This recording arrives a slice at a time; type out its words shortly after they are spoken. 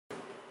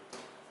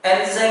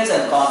Enzymes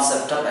and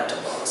concept of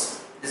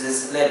metabolism. This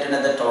is later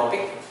in the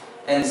topic,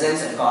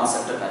 enzymes and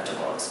concept of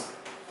metabolism.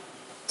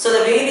 So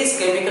the various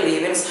chemical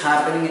events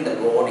happening in the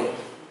body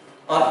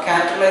are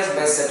catalyzed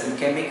by certain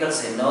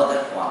chemicals, you know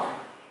that one.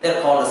 They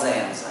are called as the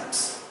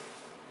enzymes.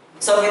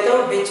 So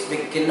without which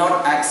we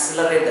cannot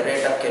accelerate the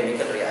rate of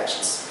chemical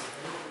reactions.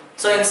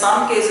 So in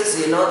some cases,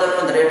 you know that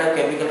when the rate of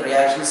chemical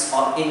reactions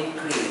are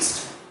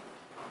increased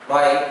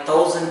by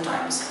 1,000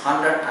 times,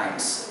 100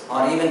 times,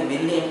 or even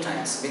million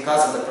times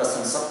because of the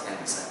presence of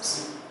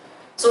enzymes.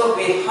 So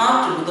we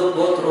have to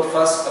go through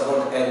first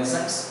about the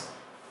enzymes,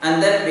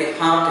 and then we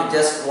have to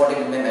just what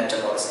it means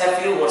metabolism. A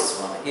few words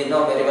one. You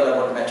know very well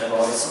about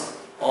metabolism.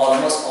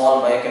 Almost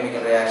all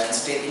biochemical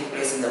reactions taking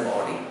place in the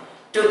body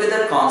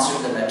together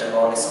constitute the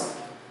metabolism.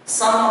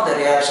 Some of the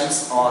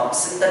reactions are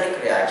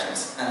synthetic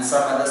reactions and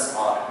some others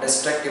are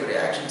destructive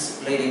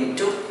reactions leading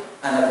to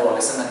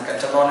anabolism and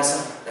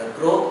catabolism, the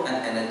growth and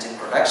energy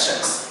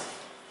productions.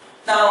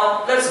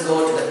 Now let's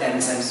go to the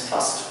enzymes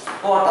first.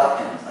 What are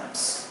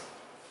enzymes?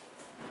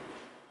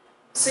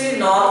 See,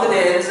 normally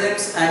the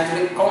enzymes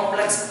actually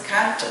complex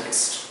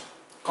catalyst.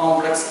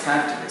 Complex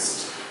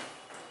catalyst.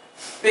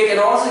 We can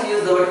also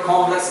use the word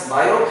complex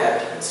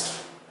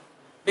biocatalyst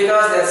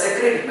because they are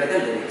secreted by the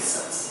living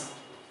cells.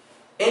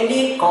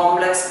 Any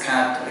complex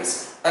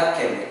catalyst, a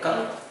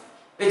chemical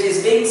which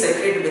is being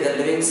secreted by the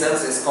living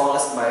cells is called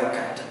as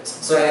biocatalyst.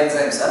 So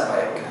enzymes are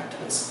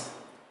biocatalysts.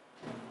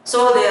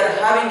 So they are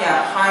having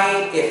a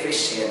high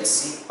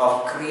efficiency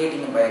of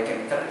creating a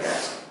biochemical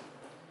reaction.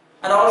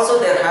 And also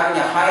they are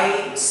having a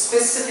high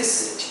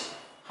specificity,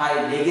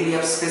 high degree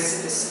of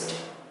specificity.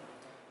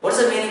 What is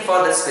the meaning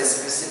for that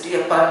specificity?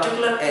 A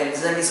particular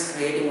enzyme is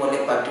creating only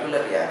a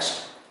particular reaction.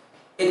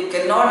 It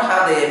cannot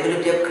have the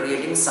ability of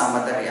creating some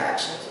other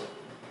reaction.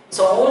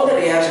 So all the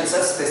reactions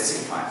are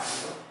specified.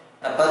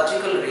 A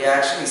particular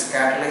reaction is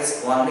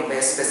catalyzed only by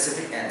a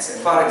specific enzyme.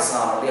 For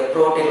example, a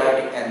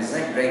proteolytic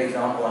enzyme breaks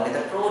down only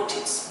the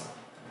proteins.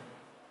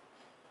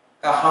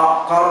 A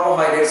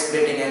carbohydrate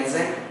splitting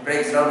enzyme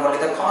breaks down only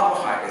the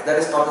carbohydrates. That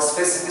is called the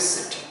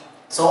specificity.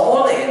 So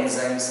all the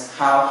enzymes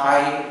have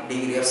high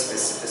degree of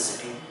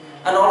specificity,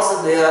 and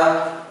also they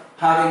are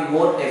having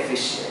more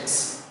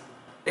efficiency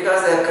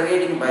because they are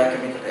creating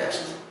biochemical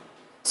reactions.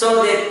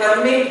 So they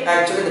permit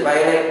actually the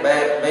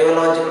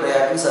biological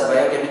reactions or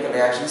biochemical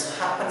reactions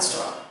happens to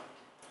occur.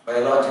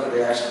 Biological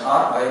reaction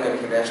or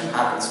biochemical reaction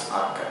happens to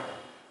occur.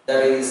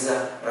 That is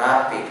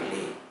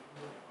rapidly.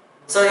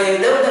 So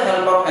without the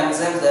help of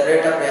enzymes, the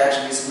rate of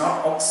reaction is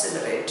not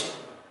accelerated.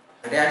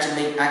 The reaction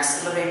being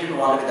accelerated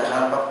only with the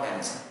help of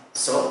enzymes.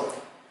 So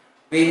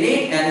we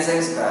need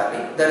enzymes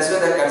badly. That is why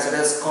they are considered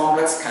as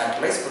complex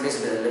catalysts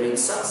produced by the living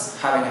cells,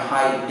 having a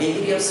high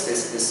degree of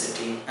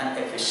specificity and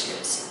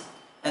efficiency.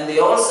 And they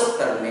also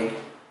permit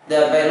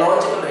the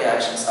biological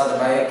reactions or the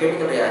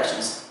biochemical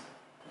reactions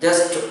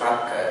just to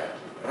occur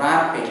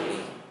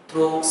rapidly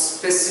through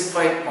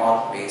specified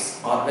pathways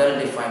or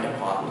well-defined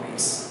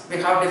pathways. We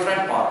have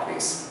different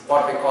pathways.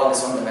 What we call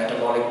this one the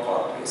metabolic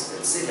pathways.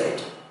 We'll see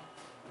later.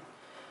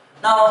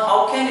 Now,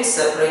 how can we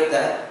separate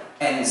the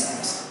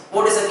enzymes?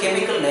 What is the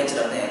chemical nature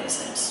of the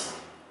enzymes?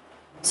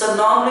 So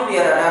normally we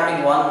are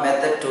adapting one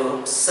method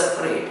to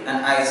separate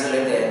and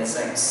isolate the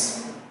enzymes.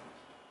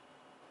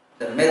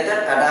 The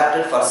method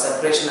adapted for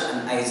separation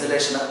and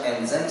isolation of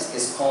enzymes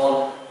is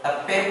called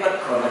a paper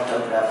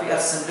chromatography or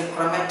simply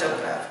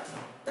chromatography.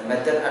 The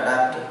method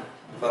adapted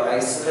for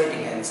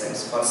isolating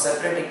enzymes, for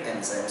separating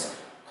enzymes,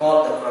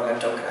 called the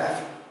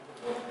chromatography.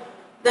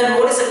 Then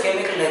what is the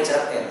chemical nature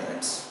of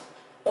enzymes?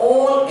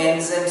 All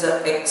enzymes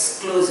are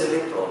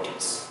exclusively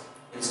proteins.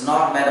 It is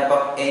not made up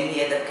of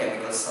any other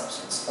chemical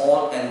substance.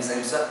 All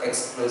enzymes are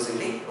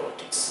exclusively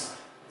proteins.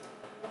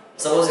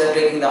 Suppose you are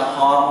taking the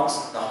hormones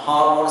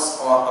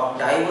are of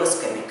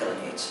diverse chemical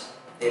nature.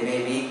 They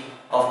may be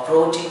of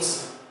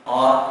proteins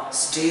or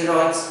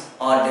steroids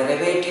or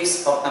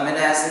derivatives of amino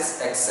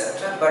acids,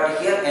 etc.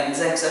 But here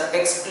enzymes are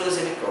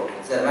exclusively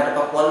proteins. They are made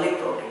up of only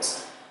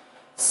proteins.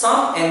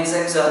 Some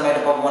enzymes are made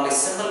up of only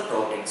single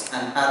proteins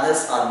and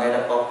others are made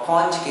up of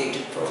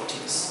conjugated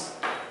proteins.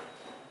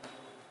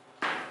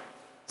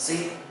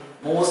 See,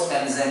 most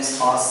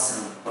enzymes are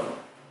simple,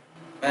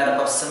 made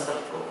up of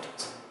simple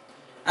proteins.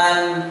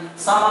 And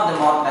some of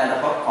them are made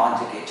up of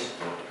conjugated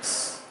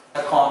proteins,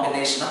 a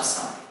combination of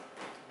some.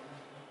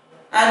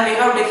 And we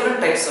have different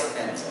types of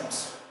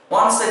enzymes.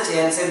 One such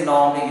enzyme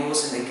normally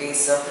used in the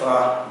case of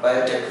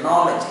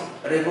biotechnology,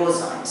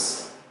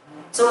 ribozymes.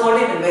 So what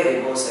do you mean by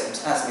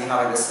ribozymes? As we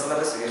have in the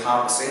syllabus, we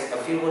have to say a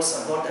few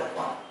words about that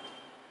one.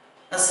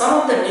 Now,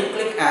 some of the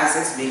nucleic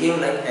acids behave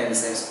like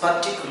enzymes,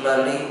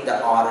 particularly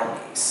the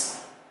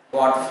RNAs.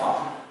 What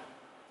form?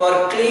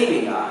 For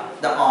cleaving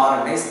the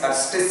RNAs at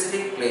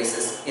specific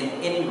places in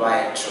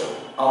vitro,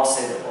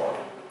 outside the body.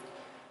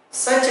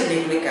 Such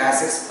nucleic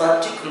acids,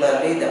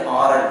 particularly the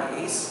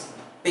RNAs,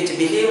 which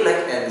behave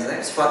like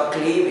enzymes for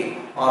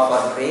cleaving or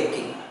for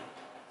breaking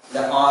the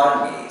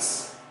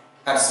RNAs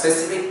at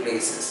specific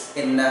places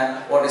in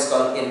what is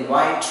called in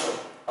vitro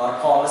or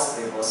called as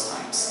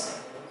ribozymes.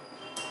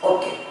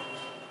 Okay,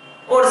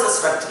 what is the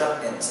structure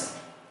of enzyme?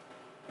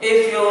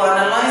 If you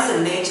analyze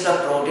the nature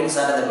of proteins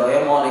and the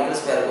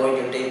biomolecules, we are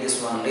going to take this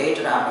one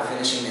later after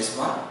finishing this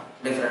one,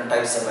 different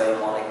types of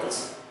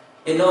biomolecules.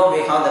 You know, we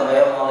have the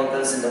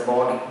biomolecules in the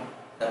body,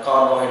 the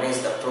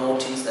carbohydrates, the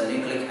proteins, the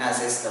nucleic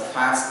acids, the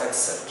fats,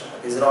 etc.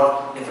 These are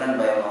all different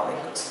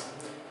biomolecules.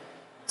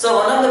 So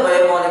one of the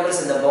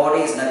biomolecules in the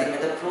body is nothing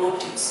but the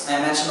proteins.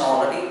 I mentioned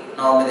already,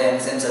 normally the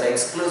enzymes are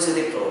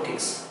exclusively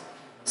proteins.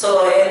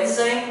 So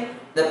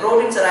the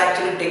proteins are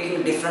actually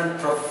taking different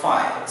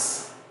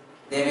profiles.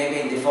 They may be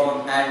in the form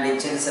of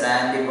antigens and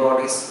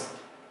antibodies.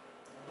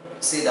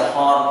 See the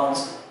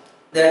hormones.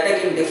 They are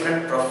taking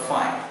different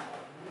profile.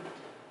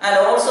 And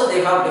also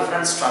they have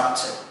different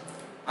structure.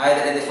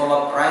 Either in the form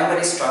of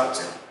primary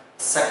structure,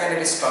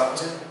 secondary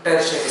structure,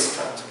 tertiary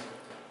structure.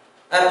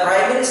 A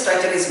primary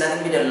structure is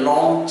nothing but a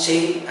long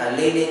chain, a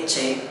linear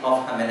chain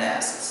of amino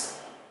acids.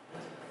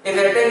 If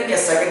you are taking a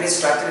secondary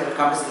structure, it will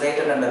come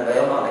later under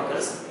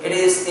biomolecules. It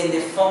is in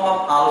the form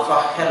of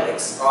alpha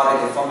helix or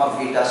in the form of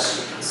beta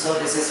sheet. So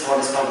this is what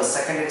is called the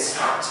secondary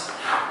structure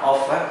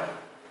of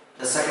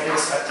the secondary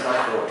structure of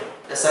protein.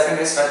 The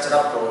secondary structure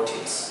of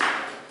proteins.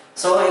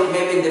 So it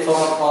may be in the form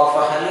of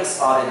alpha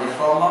helix or in the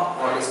form of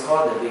what is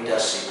called the beta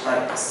sheet,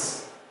 like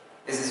this.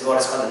 This is what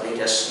is called the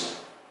beta sheet.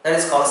 That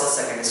is called the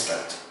secondary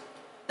structure.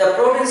 The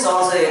proteins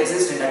also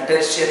exist in a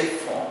tertiary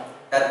form,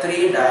 a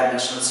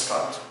three-dimensional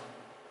structure.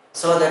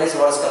 So that is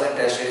what is called a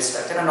tertiary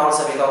structure, and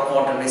also we have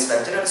quaternary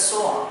structure and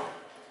so on.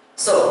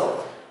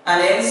 So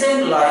an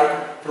enzyme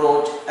like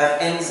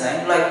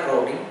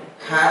protein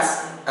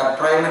has a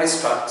primary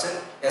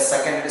structure, a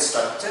secondary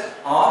structure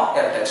or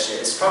a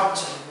tertiary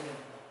structure.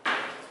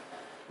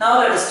 Now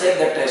let us take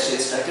the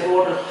tertiary structure.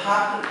 What will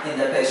happen in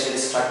the tertiary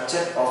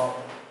structure of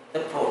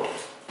the protein?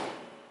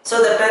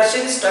 So the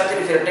tertiary structure,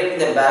 if you are taking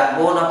the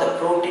backbone of the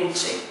protein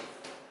chain,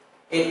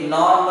 it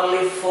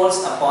normally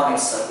folds upon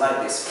itself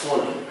like this,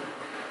 folding.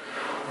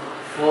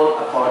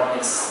 Fold upon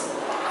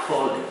itself,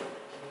 folding.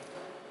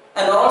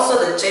 And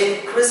also the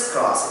chain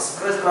crisscrosses.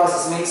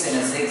 Crisscrosses means in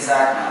a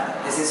zigzag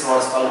manner. This is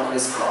what is called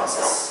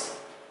crisscrosses.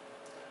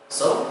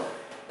 So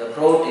the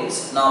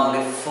proteins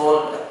normally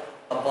fold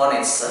upon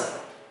itself.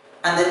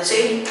 And the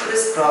chain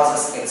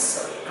crisscrosses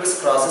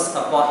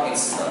upon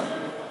itself,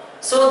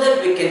 so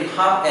that we can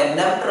have a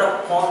number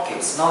of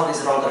pockets. Now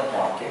these are all the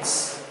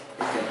pockets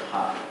we can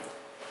have.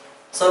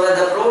 So when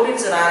the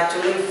proteins are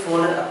actually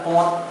folded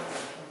upon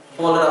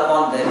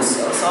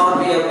themselves, or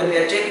when we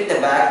are taking the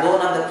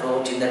backbone of the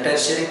protein, the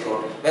tertiary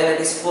protein, when it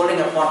is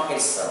folding upon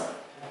itself,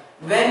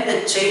 when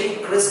the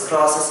chain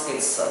crisscrosses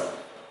itself,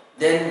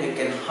 then we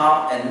can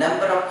have a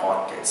number of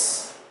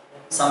pockets.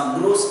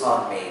 Some grooves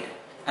are made.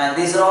 And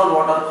these are all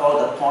what are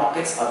called the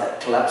pockets or the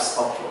clumps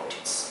of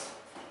proteins,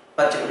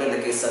 particularly in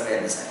the case of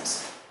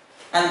enzymes.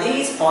 And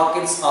these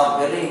pockets are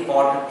very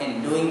important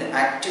in doing the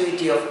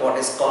activity of what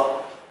is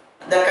called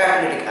the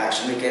catalytic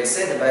action. We can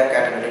say the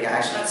biocatalytic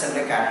action and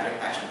simply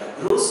catalytic action.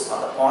 The grooves or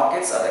the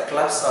pockets or the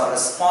clumps are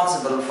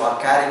responsible for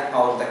carrying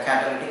out the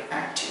catalytic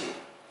activity.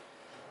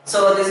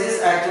 So this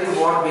is actually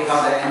what we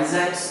have the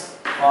enzymes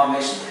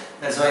formation.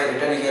 That's why I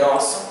written here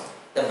also.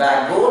 The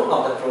backbone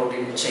of the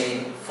protein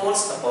chain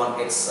folds upon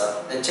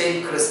itself. The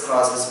chain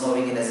crisscrosses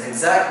moving in a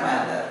zigzag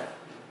manner,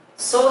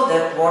 so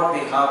that what we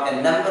have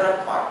a number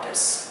of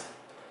pockets.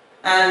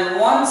 And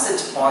one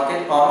such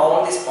pocket or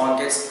all these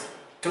pockets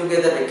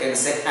together we can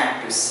say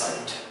active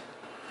site.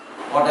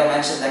 What I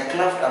mentioned, the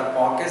cleft or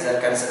pockets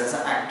are considered as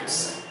an active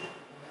site.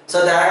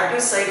 So the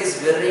active site is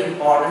very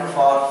important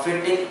for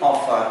fitting of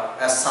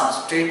a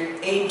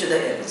substrate into the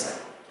enzyme.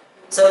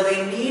 So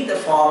we need the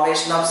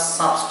formation of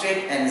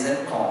substrate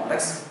enzyme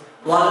complex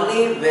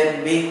only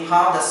when we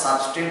have the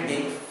substrate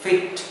being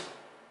fit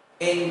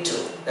into,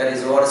 that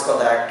is what is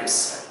called the active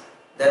site.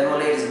 Then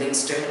only it is being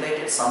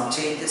stimulated, some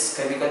changes,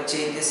 chemical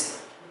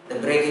changes, the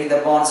breaking the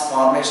bonds,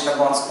 formation of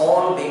bonds,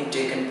 all being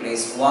taken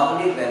place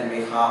only when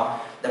we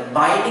have the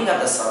binding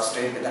of the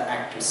substrate with the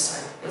active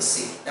site. We'll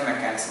see the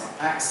mechanism of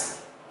action.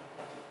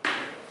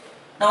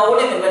 Now what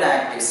do you mean by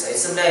active site?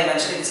 Simply I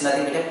mentioned it is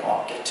nothing but a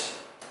pocket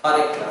or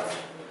a cleft.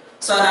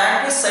 So an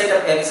active site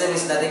of enzyme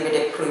is nothing but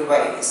a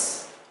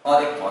crevice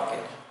or a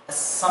pocket,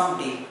 some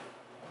deep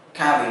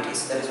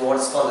cavities, that is what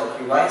is called a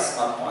crevice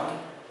or pocket.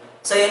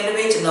 So in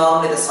which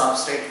normally the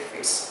substrate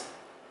fits.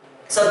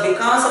 So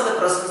because of the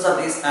presence of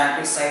these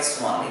active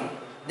sites only,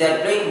 they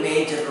are playing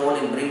major role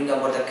in bringing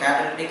about the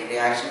catalytic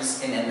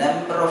reactions in a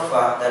number of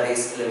that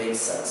is living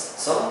cells.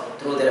 So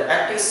through their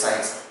active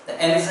sites, the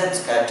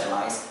enzymes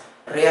catalyze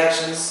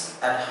reactions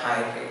at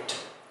high rate.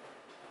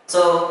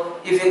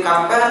 So if you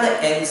compare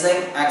the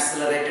enzyme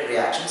accelerated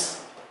reactions,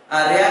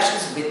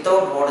 reactions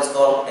without what is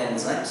called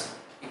enzymes,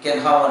 you can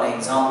have an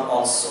example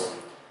also.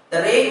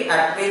 The rate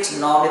at which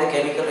normally the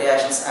chemical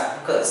reactions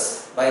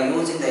occurs by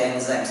using the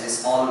enzymes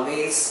is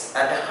always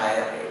at a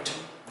higher rate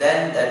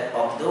than that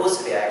of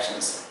those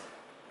reactions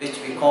which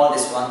we call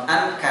this one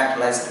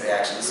uncatalyzed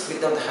reactions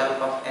without the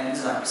help of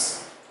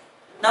enzymes.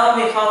 Now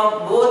we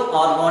have both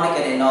organic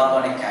and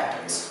inorganic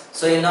catalysts.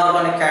 So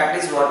inorganic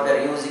catalysts what we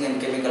are using in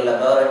chemical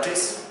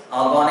laboratories.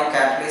 Organic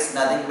catalyst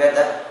nothing but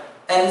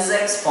the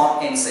enzymes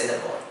formed inside the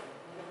body.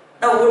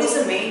 Now, what is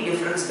the main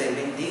difference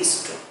between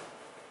these two?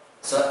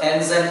 So,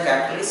 enzyme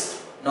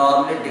catalysts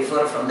normally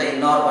differ from the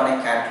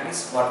inorganic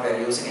catalysts what we are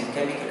using in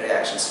chemical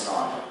reactions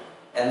normally.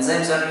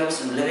 Enzymes are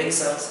used in living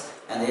cells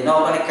and the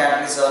inorganic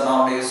catalysts are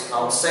normally used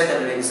outside the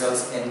living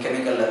cells in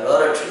chemical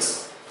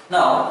laboratories.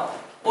 Now,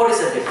 what is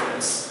the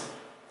difference?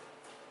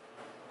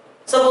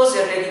 Suppose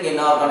you are taking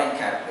inorganic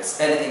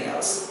catalysts, anything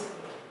else.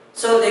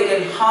 So, they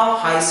can have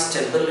high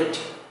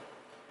stability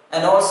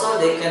and also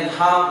they can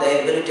have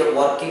the ability of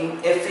working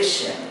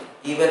efficiently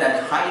even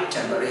at high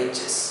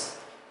temperatures,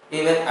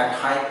 even at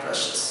high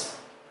pressures.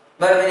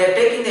 But when you are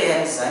taking the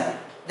enzyme,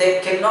 they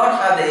cannot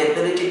have the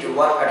ability to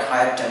work at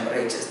higher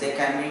temperatures. They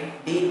can be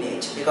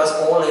denatured because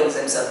all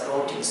enzymes are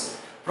proteins.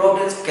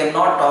 Proteins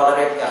cannot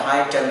tolerate a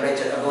high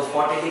temperature above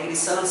 40 degrees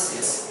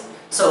Celsius.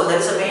 So there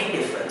is a main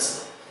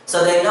difference.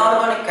 So the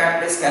inorganic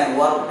catalyst can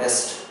work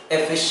best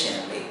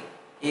efficiently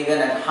even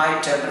at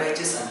high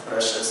temperatures and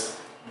pressures,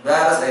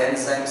 whereas the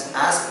enzymes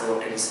as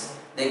proteins,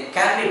 they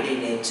can be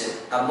denatured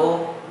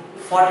above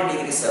 40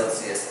 degrees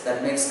Celsius,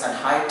 that means at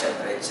high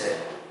temperature.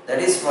 That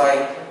is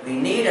why we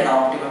need an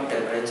optimum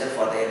temperature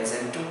for the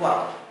enzyme to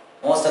work.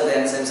 Most of the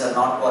enzymes are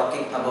not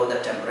working above the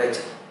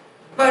temperature.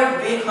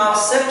 But we have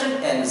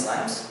certain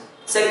enzymes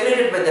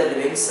secreted by the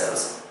living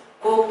cells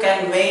who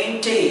can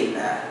maintain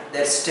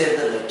their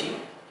stability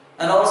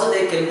and also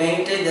they can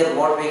maintain their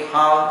what we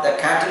have the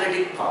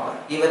catalytic power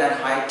even at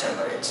high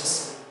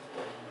temperatures.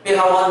 We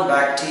have one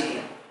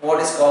bacterium,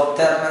 what is called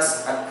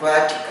Thermus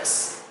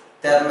aquaticus.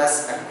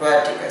 Thermus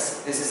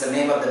aquaticus, this is the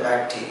name of the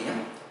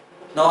bacterium,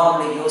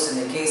 normally used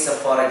in the case of,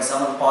 for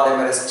example,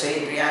 polymerase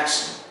chain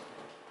reaction,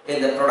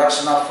 in the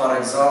production of, for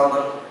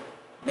example,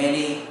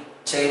 many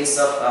chains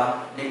of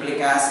nucleic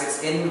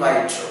acids in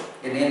vitro.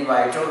 In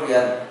vitro, we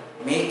are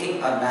making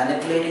or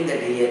manipulating the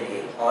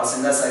DNA or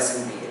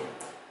synthesizing DNA.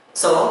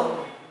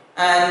 So,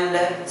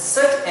 and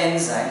such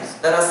enzymes,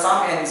 there are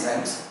some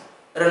enzymes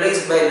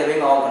released by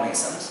living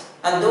organisms,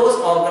 and those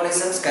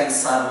organisms can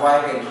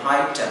survive in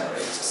high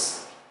temperatures.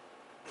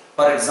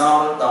 For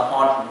example, the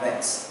hot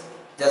vents,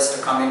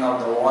 just coming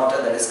out the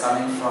water that is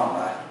coming from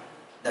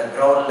the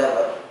ground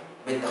level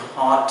with the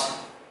hot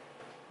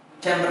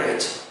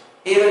temperature.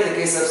 Even in the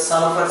case of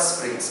sulfur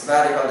springs,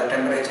 where the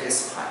temperature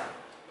is high,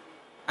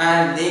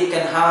 and they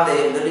can have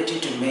the ability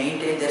to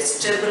maintain their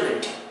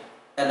stability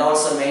and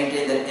also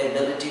maintain their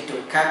ability to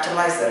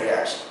catalyze the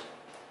reaction.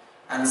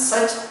 And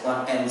such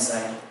one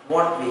enzyme,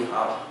 what we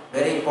have,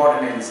 very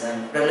important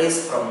enzyme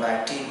released from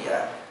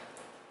bacteria,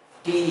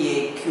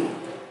 TAQ,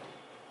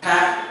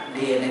 Taq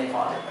DNA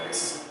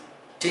polymerase.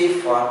 T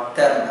for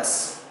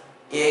Thermus,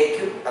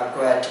 AQ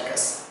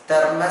aquaticus,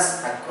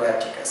 Thermus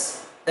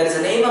aquaticus. That is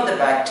the name of the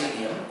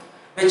bacterium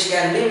which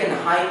can live in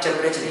high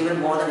temperature even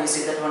more than, you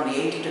see that one,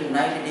 80 to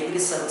 90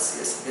 degrees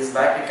Celsius. This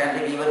bacteria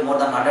can live even more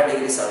than 100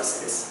 degrees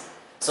Celsius.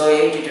 So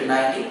 80 to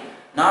 90.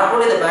 Not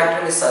only the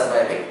bacterium is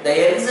surviving, the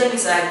enzyme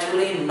is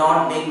actually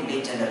not being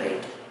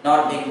degenerated,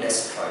 not being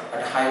destroyed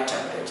at high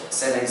temperature.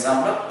 So an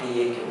example of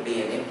TAQ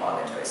DNA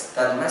polymerase,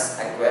 Thermus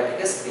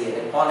aquaticus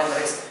DNA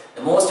polymerase,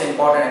 the most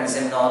important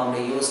enzyme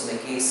normally used in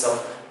the case of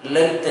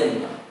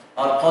lengthening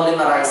or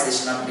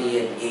polymerization of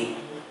DNA.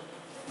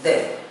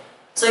 Then,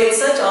 so in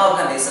such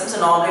organisms,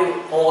 normally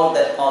we call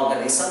that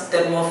organism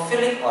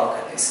thermophilic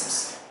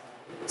organisms.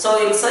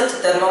 So in such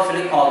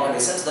thermophilic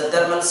organisms, the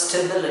thermal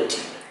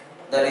stability,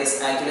 that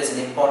is actually is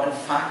an important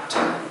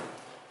factor,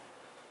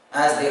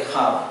 as they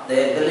have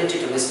the ability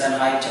to withstand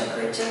high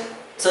temperature.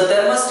 So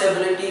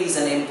thermostability is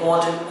an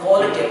important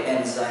quality of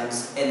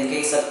enzymes in the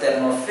case of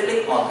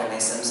thermophilic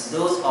organisms.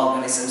 Those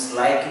organisms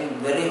liking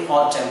very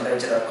hot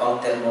temperature are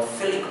called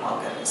thermophilic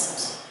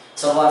organisms.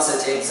 So one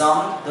such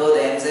example, though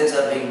the enzymes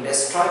are being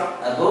destroyed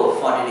above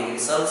 40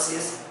 degrees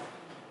Celsius,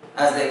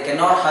 as they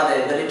cannot have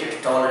the ability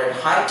to tolerate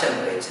high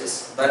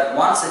temperatures, but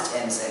one such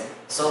enzyme,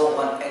 so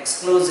one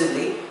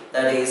exclusively,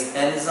 that is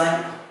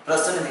enzyme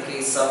present in the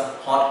case of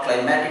hot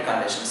climatic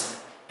conditions,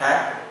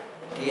 Taq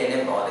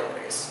DNA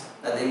polymerase.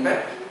 Nothing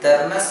but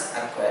Thermus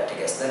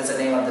aquaticus, that is the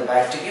name of the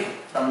bacterium.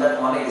 From that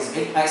only it is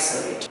being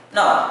isolated.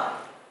 Now,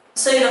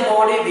 say in a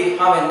body we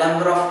have a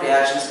number of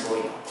reactions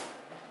going on.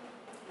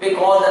 We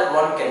call that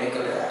one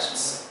chemical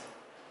reactions.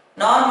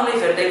 Normally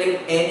if you are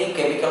taking any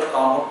chemical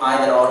compound,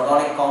 either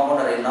organic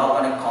compound or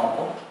inorganic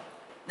compound,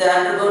 they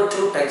undergo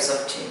two types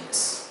of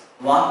changes.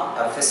 One,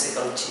 a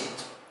physical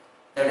change,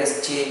 that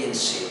is change in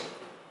shape,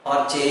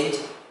 or change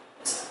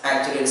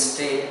actually in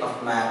state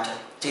of matter,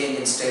 change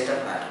in state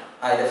of matter,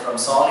 either from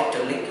solid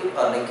to liquid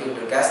or liquid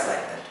to gas,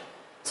 like that.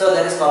 So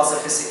that is called a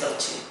physical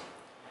change.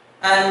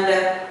 And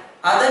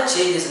other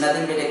change is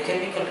nothing but a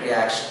chemical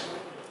reaction,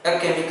 a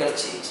chemical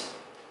change.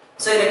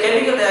 So in a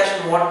chemical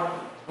reaction,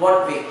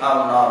 what we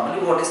have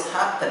normally, what is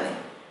happening?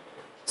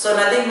 So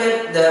nothing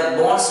but the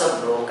bonds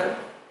are broken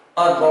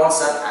or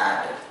bonds are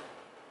added.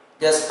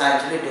 Just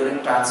actually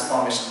during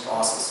transformation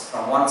process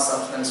from one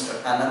substance to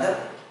another,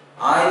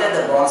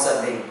 either the bonds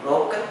are being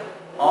broken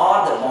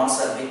or the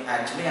bonds are being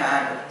actually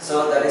added.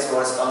 So that is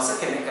what is called a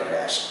chemical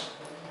reaction.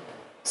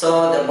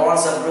 So the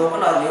bonds are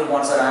broken or new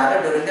bonds are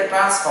added during the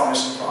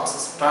transformation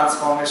process.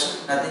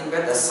 Transformation, nothing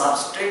but the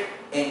substrate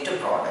into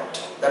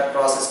product. That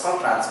process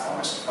called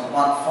transformation from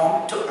one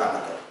form to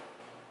another.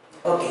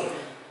 Okay.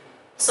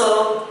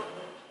 So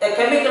a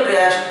chemical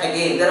reaction,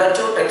 again there are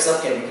two types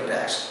of chemical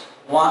reaction.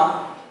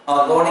 One,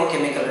 organic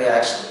chemical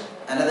reaction,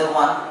 another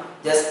one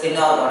just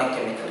inorganic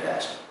chemical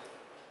reaction.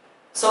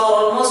 So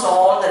almost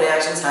all the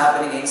reactions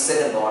happening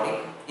inside the body,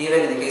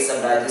 even in the case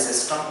of digestive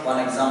system, one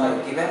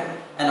example I given,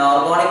 an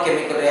organic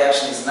chemical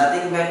reaction is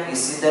nothing but you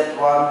see that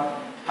one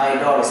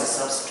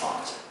hydrolysis of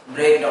starch,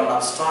 breakdown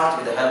of starch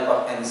with the help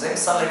of enzymes,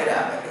 sulfuric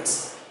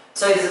amylase.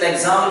 So it is an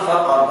example for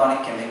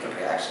organic chemical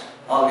reaction,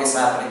 always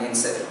happening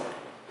inside the body.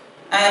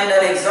 And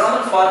an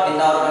example for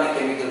inorganic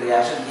chemical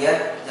reaction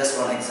here, just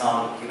one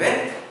example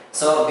given.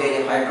 So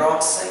barium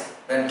hydroxide,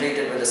 when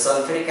treated with the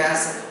sulfuric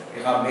acid,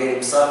 you have barium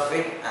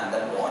sulfate and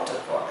then water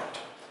product.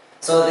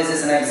 So this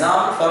is an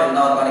example for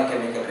inorganic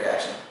chemical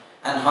reaction.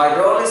 And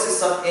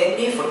hydrolysis of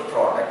any food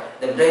product,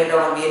 the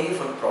breakdown of any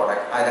food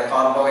product, either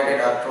carbohydrate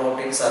or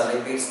proteins or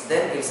lipids,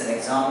 then it's an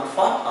example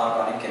for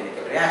organic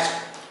chemical reaction.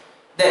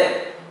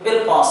 Then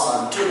we'll pass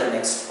on to the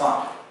next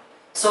part.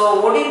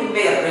 So what do you mean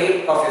by a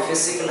rate of a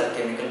physical or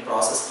chemical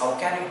process? How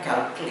can you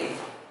calculate?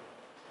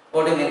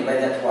 What do you mean by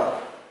that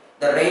word?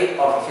 The rate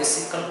of a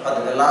physical or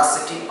the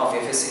velocity of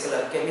a physical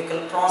or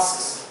chemical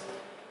process.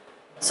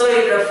 So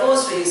it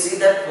refers to, you see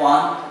that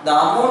one, the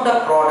amount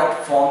of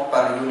product formed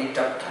per unit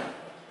of time.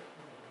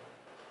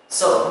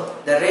 So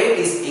the rate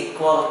is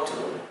equal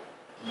to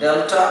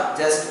delta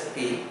just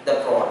P, the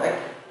product,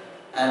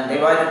 and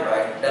divided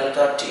by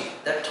delta T,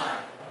 the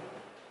time.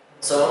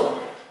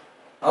 So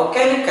how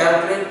can you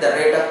calculate the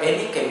rate of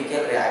any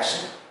chemical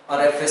reaction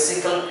or a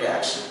physical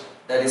reaction?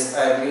 That is,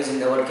 I am using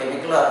the word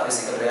chemical or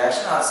physical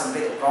reaction or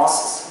simply the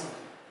process.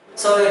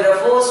 So it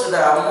refers to the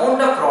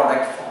amount of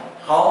product formed.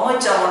 How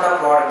much amount of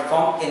product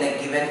formed in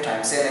a given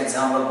time? Say an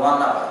example,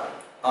 1 hour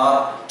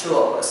or 2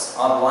 hours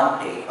or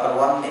 1 day or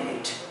 1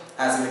 minute.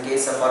 As in the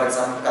case of, for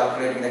example,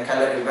 calculating the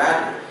calorie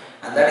value.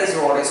 And that is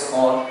what is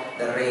called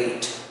the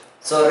rate.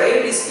 So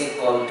rate is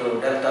equal to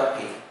delta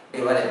P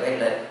divided by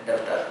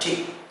delta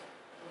T.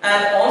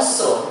 And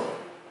also,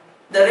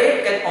 the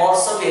rate can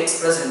also be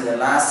expressed in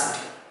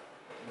velocity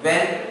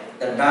when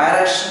the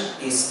direction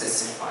is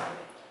specified.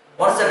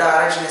 Once the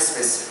direction is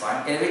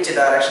specified, in which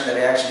direction the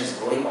reaction is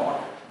going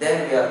on,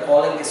 then we are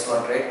calling this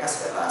one rate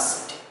as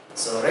velocity.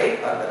 So rate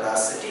or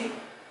velocity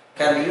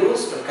can be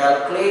used to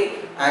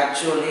calculate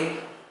actually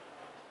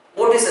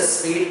what is the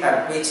speed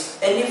at which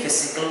any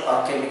physical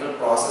or chemical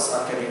process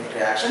or chemical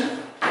reaction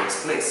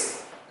takes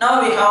place.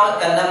 Now we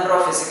have a number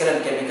of physical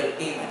and chemical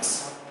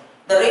events.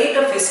 The rate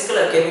of physical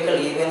or chemical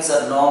events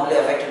are normally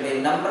affected by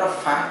a number of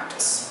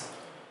factors.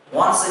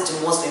 One such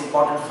most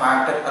important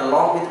factor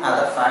along with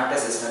other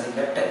factors is nothing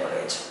but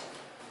temperature.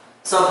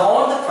 So of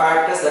all the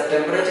factors, the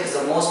temperature is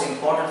the most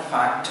important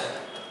factor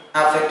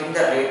affecting the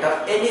rate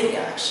of any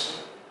reaction.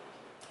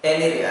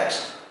 Any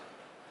reaction.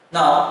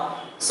 Now,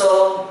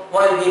 so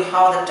while we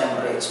have the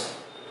temperature,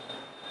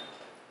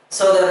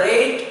 so the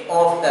rate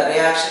of the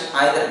reaction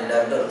either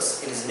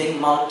doubles, it is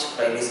being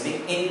multiplied, it is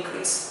being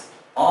increased,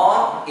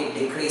 or it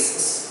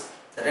decreases.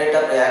 The rate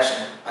of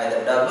reaction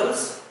either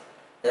doubles,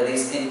 that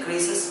is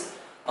increases,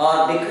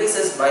 or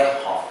decreases by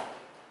half.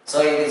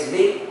 So it is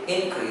being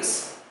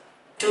increased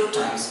 2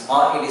 times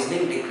or it is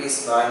being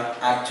decreased by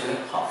actually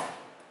half.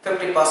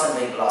 50%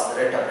 being lost,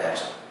 the rate of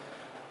reaction.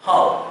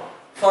 How?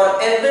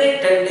 For every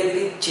 10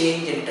 degree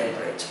change in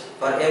temperature,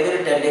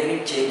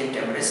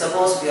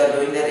 suppose we are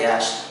doing the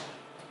reaction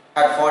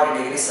at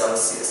 40 degrees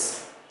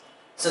Celsius.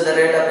 So the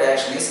rate of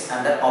reaction is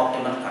under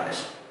optimal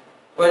condition.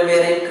 When we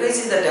are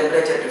increasing the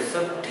temperature to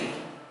 50,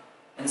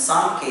 in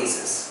some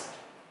cases,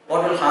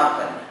 what will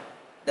happen?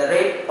 The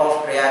rate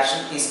of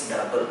reaction is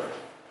doubled.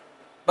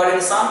 But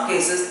in some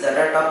cases, the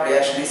rate of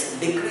reaction is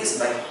decreased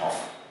by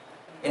half.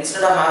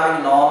 Instead of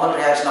having normal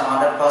reaction of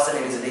 100%,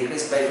 it is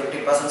decreased by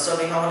 50%. So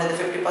we have only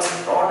the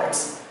 50%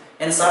 products.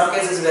 In some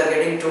cases, we are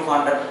getting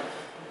 200,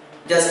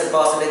 just a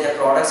percentage of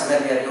products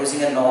when we are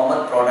using a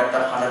normal product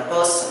of 100%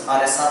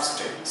 or a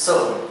substrate.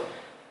 So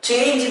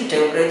change in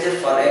temperature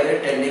for every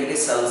 10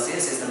 degrees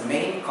Celsius is the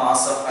main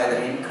cause of either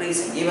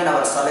increasing even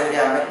our sulfuric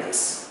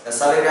amylase. The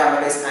sulfuric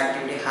amylase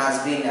activity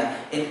has been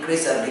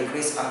increased or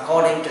decreased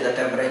according to the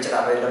temperature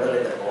available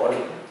in the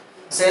body.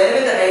 So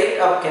anyway, the rate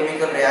of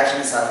chemical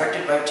reaction is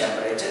affected by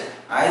temperature.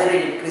 Either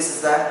it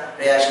increases the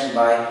reaction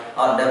by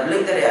or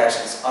doubling the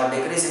reactions or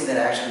decreasing the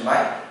reaction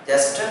by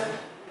just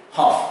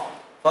half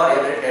for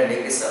every 10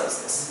 degrees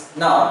Celsius.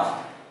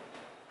 Now,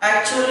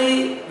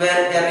 actually,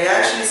 when a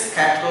reaction is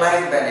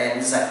catalyzed by an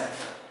enzyme,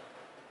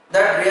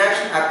 that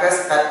reaction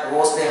occurs at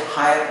vastly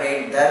higher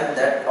rate than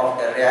that of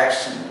the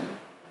reaction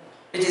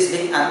which is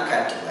being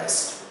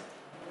uncatalyzed.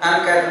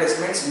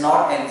 Uncatalyzed means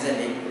not enzyme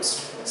being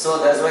used.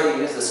 So that's why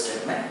you use the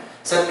statement.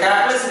 So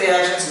catalyzed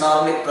reactions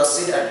normally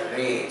proceed at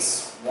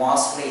rates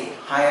vastly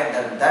higher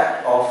than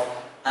that of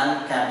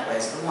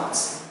uncatalyzed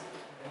ones.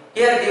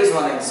 Here gives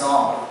one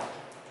example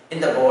in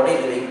the body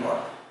living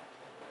body.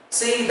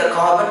 See, the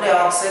carbon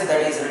dioxide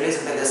that is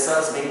released by the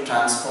cells being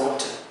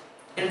transported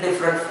in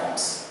different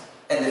forms.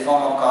 In the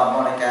form of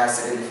carbonic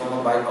acid, in the form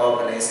of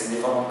bicarbonates, in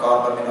the form of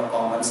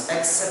carbaminocommons,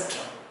 etc.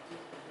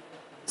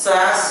 So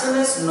as soon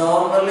as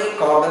normally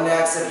carbon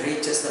dioxide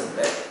reaches the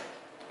blood,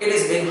 it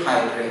is being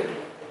hydrated.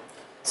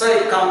 So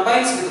it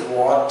combines with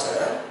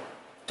water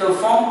to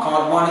form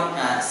carbonic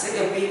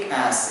acid, a weak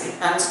acid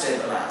and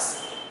stable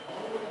acid.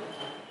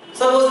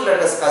 Suppose let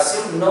us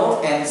assume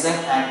no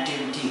enzyme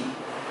activity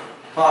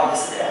for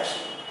this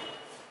reaction.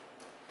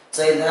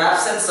 So in the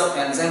absence of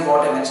enzyme,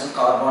 what I mentioned,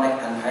 carbonic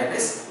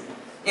anhydrase,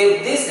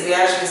 if this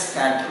reaction is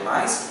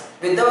catalyzed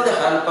without the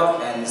help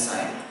of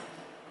enzyme,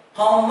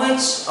 how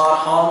much or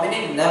how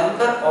many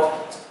number of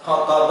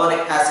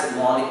carbonic acid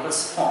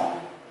molecules form?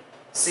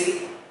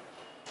 See,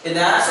 in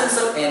the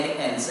absence of any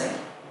enzyme,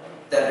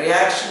 the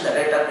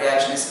rate of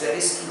reaction is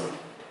very slow.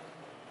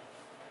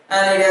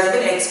 And it has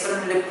been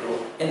experimentally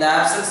proved. In the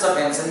absence of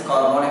enzyme,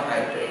 carbonic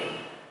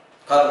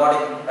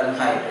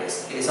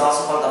anhydrase, it is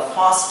also called the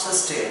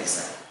fastest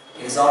enzyme.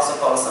 It is also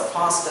called the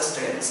fastest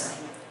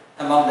enzyme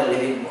among the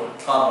living world,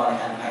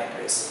 carbonic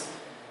anhydrase.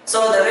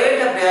 So the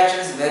rate of reaction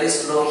is very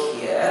slow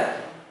here,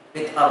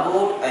 with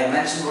about, I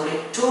mentioned only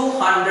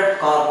 200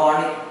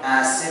 carbonic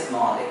acid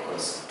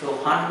molecules,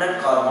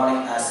 200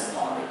 carbonic acid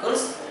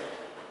molecules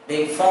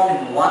being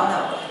formed in 1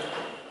 hour,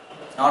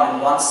 not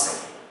in 1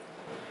 second.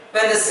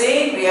 When the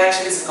same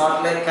reaction is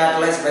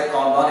catalyzed by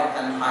carbonic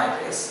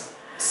anhydrase,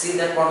 see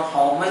that one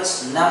how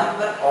much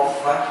number of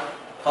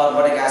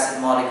carbonic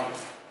acid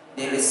molecules,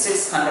 nearly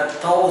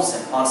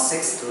 600,000 or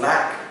 6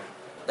 lakh,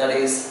 that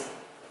is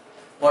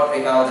what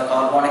we have the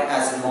carbonic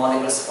acid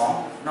molecules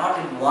formed, not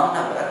in 1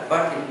 hour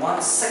but in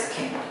 1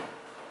 second.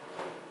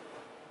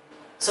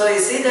 So you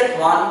see that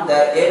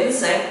the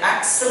enzyme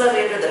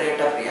accelerated the rate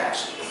of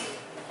reaction.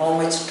 How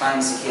much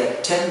times here?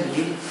 10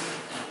 million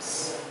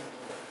times.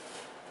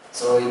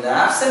 So in the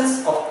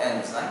absence of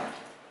enzyme,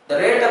 the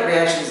rate of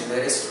reaction is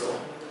very slow.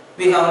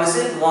 We have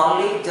received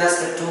only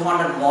just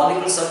 200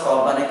 molecules of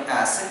carbonic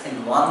acid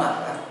in 1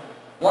 hour.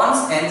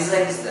 Once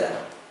enzyme is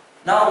there,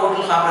 now what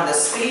will happen? The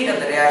speed of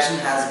the reaction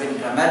has been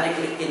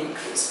dramatically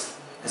increased.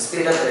 The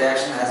speed of the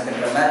reaction has been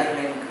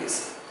dramatically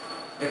increased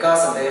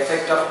because of the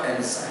effect of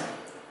enzyme.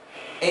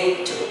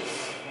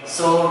 8-2.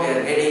 So we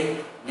are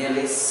getting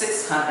nearly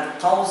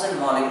 600,000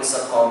 molecules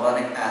of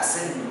carbonic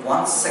acid in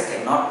 1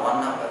 second, not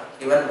 1 hour.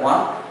 Even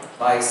 1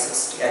 by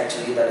 60,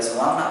 actually that is 1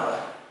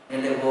 hour.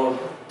 Nearly about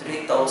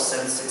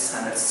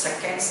 3,600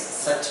 seconds,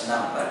 such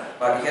number,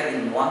 but here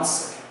in 1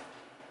 second.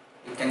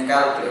 You can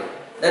calculate.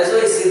 That is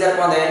why you see that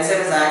when the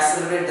enzyme has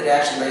accelerated the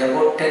reaction by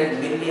about 10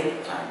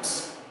 million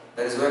times.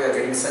 That is why we are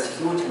getting such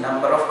huge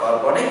number of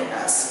carbonic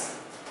acid.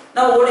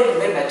 Now what is the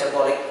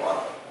metabolic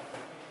part?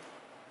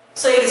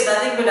 So it is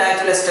nothing but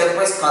actually a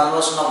stepwise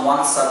conversion of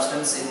one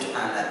substance into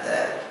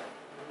another.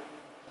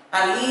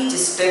 And each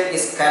step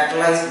is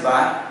catalyzed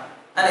by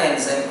an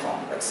enzyme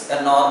complex,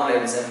 a normal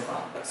enzyme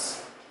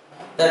complex.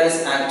 That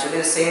is actually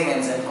the same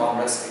enzyme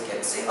complex we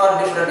can see or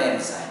different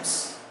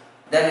enzymes.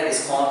 Then it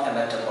is called a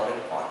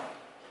metabolic part.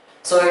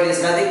 So it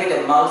is nothing but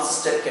a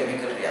multi-step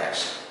chemical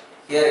reaction.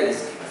 Here it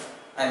is given.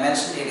 I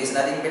mentioned it is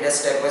nothing but a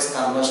stepwise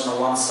conversion of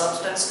one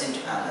substance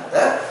into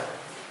another,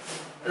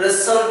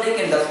 resulting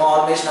in the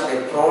formation of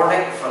a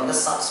product from the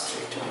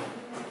substrate.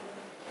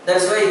 That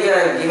is why here I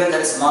have given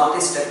that is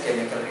multi-step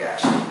chemical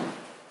reaction.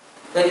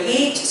 When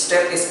each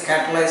step is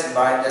catalyzed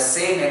by the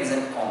same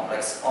enzyme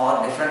complex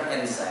or different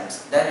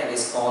enzymes, then it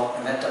is called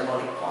a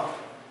metabolic part.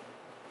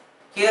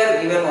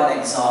 Here given one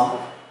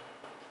example.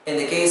 In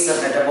the case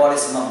of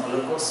metabolism of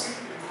glucose,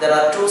 there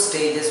are 2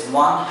 stages.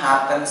 One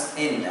happens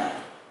in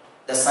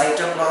the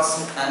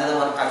cytoplasm, another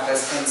one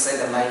occurs inside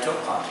the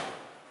mitochondria.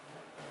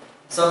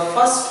 So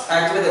first,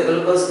 actually the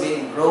glucose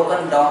being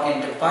broken down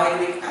into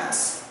pyruvic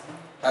acid,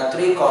 a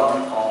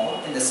 3-carbon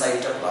compound in the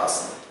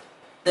cytoplasm.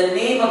 The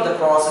name of the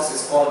process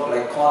is called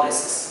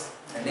glycolysis.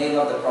 The name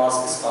of the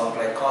process is called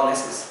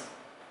glycolysis.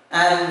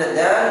 And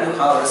there you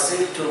have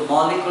received 2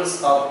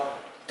 molecules of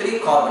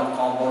 3-carbon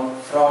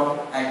compound from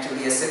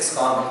actually a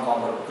 6-carbon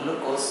compound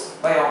glucose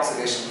by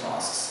oxidation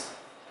process.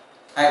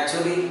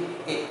 Actually,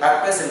 it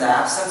occurs in the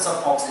absence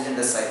of oxygen in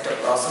the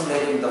cytoplasm,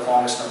 leading to the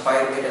formation of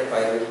pyruvate and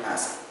pyruvic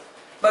acid.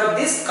 But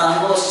this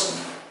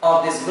conversion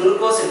of this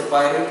glucose into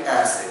pyruvic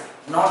acid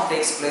not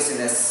takes place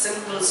in a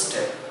single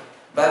step,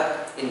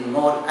 but in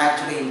more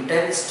actually in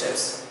 10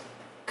 steps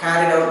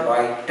carried out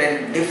by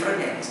 10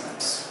 different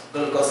enzymes.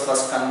 Glucose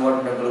first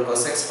converted to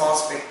glucose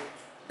 6-phosphate,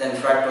 then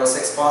fructose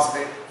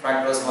 6-phosphate,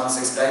 fructose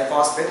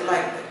 1,6-diphosphate,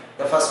 like that.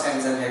 The first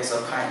enzyme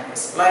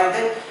hexokinase, like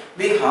that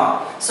we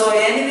have. So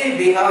anyway,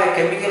 we have a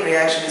chemical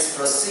reaction is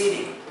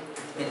proceeding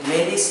in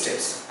many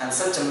steps, and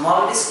such a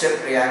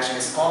multi-step reaction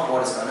is called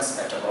what is known as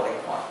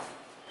metabolic part.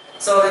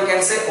 So we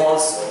can say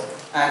also,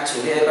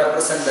 actually I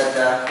represent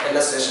that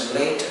illustration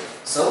later.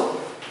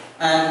 So,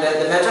 and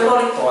the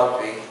metabolic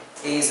pathway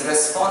is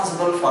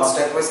responsible for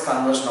stepwise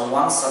conversion of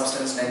one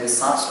substance named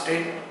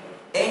substrate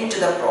into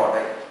the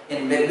product,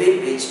 in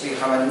between which we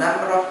have a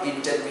number of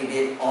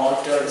intermediate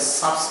altered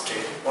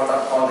substrate, what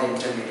are called the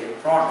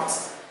intermediate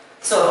products.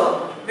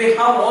 So we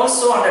have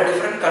also under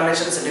different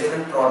conditions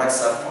different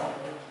products are formed.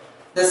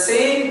 The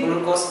same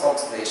glucose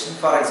oxidation,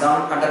 for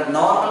example, under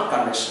normal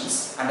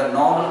conditions,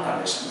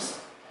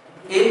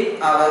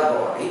 in our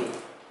body,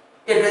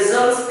 it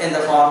results in the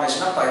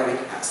formation of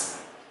pyruvic acid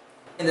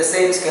in the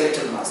same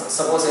skeletal muscles.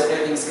 Suppose you are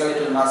taking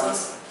skeletal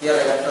muscles, here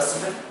I have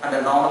presented,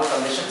 under normal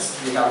conditions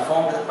we have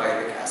formed the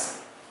pyruvic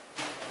acid.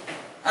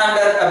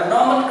 Under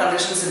abnormal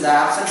conditions, in the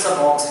absence of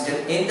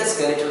oxygen in the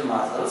skeletal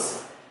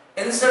muscles,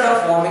 instead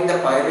of forming the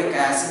pyruvic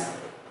acid,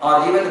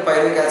 or even the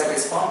pyruvic acid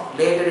is formed,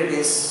 later it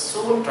is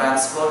soon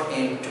transferred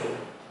into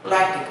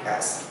lactic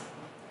acid.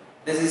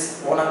 This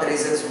is one of the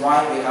reasons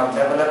why we have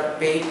developed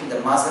pain in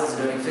the muscles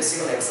during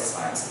physical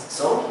exercises.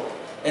 So,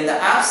 in the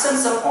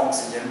absence of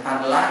oxygen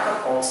and lack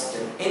of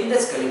oxygen in the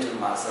skeletal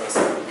muscles,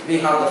 we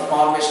have the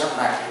formation of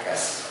lactic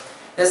acid.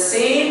 The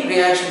same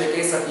reaction in the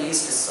case of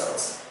yeast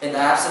cells, in the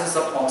absence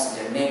of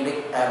oxygen,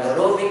 namely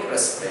anaerobic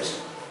respiration.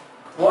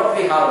 What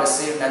we have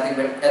received nothing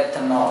but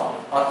ethanol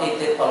or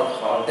ethyl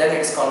alcohol, then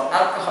it is called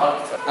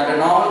alcoholic. Under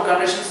normal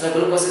conditions, the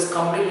glucose is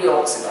completely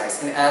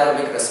oxidized in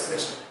aerobic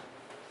respiration.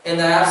 In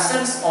the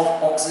absence of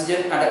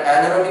oxygen under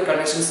anaerobic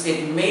conditions,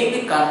 it may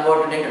be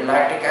converted into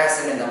lactic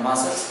acid in the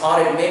muscles, or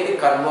it may be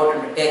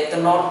converted into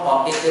ethanol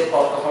or ethyl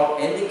alcohol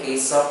in the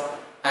case of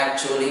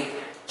actually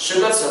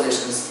sugar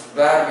solutions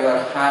where you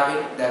are having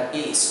the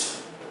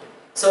yeast.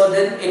 So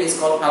then it is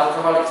called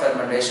alcoholic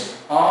fermentation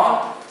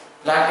or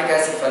lactic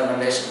acid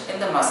fermentation in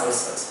the muscle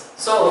cells.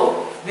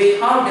 So we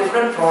have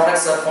different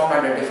products are formed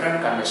under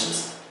different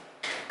conditions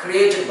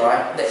created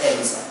by the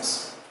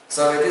enzymes.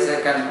 So with this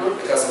I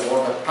conclude because of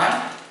all the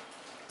time.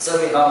 So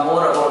we have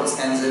more about these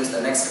enzymes in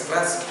the next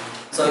class.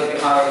 So if you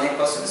have any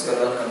questions, you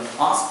are welcome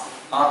to ask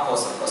or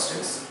post some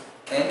questions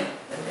in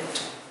the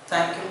chat.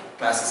 Thank you.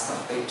 Class is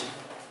complete.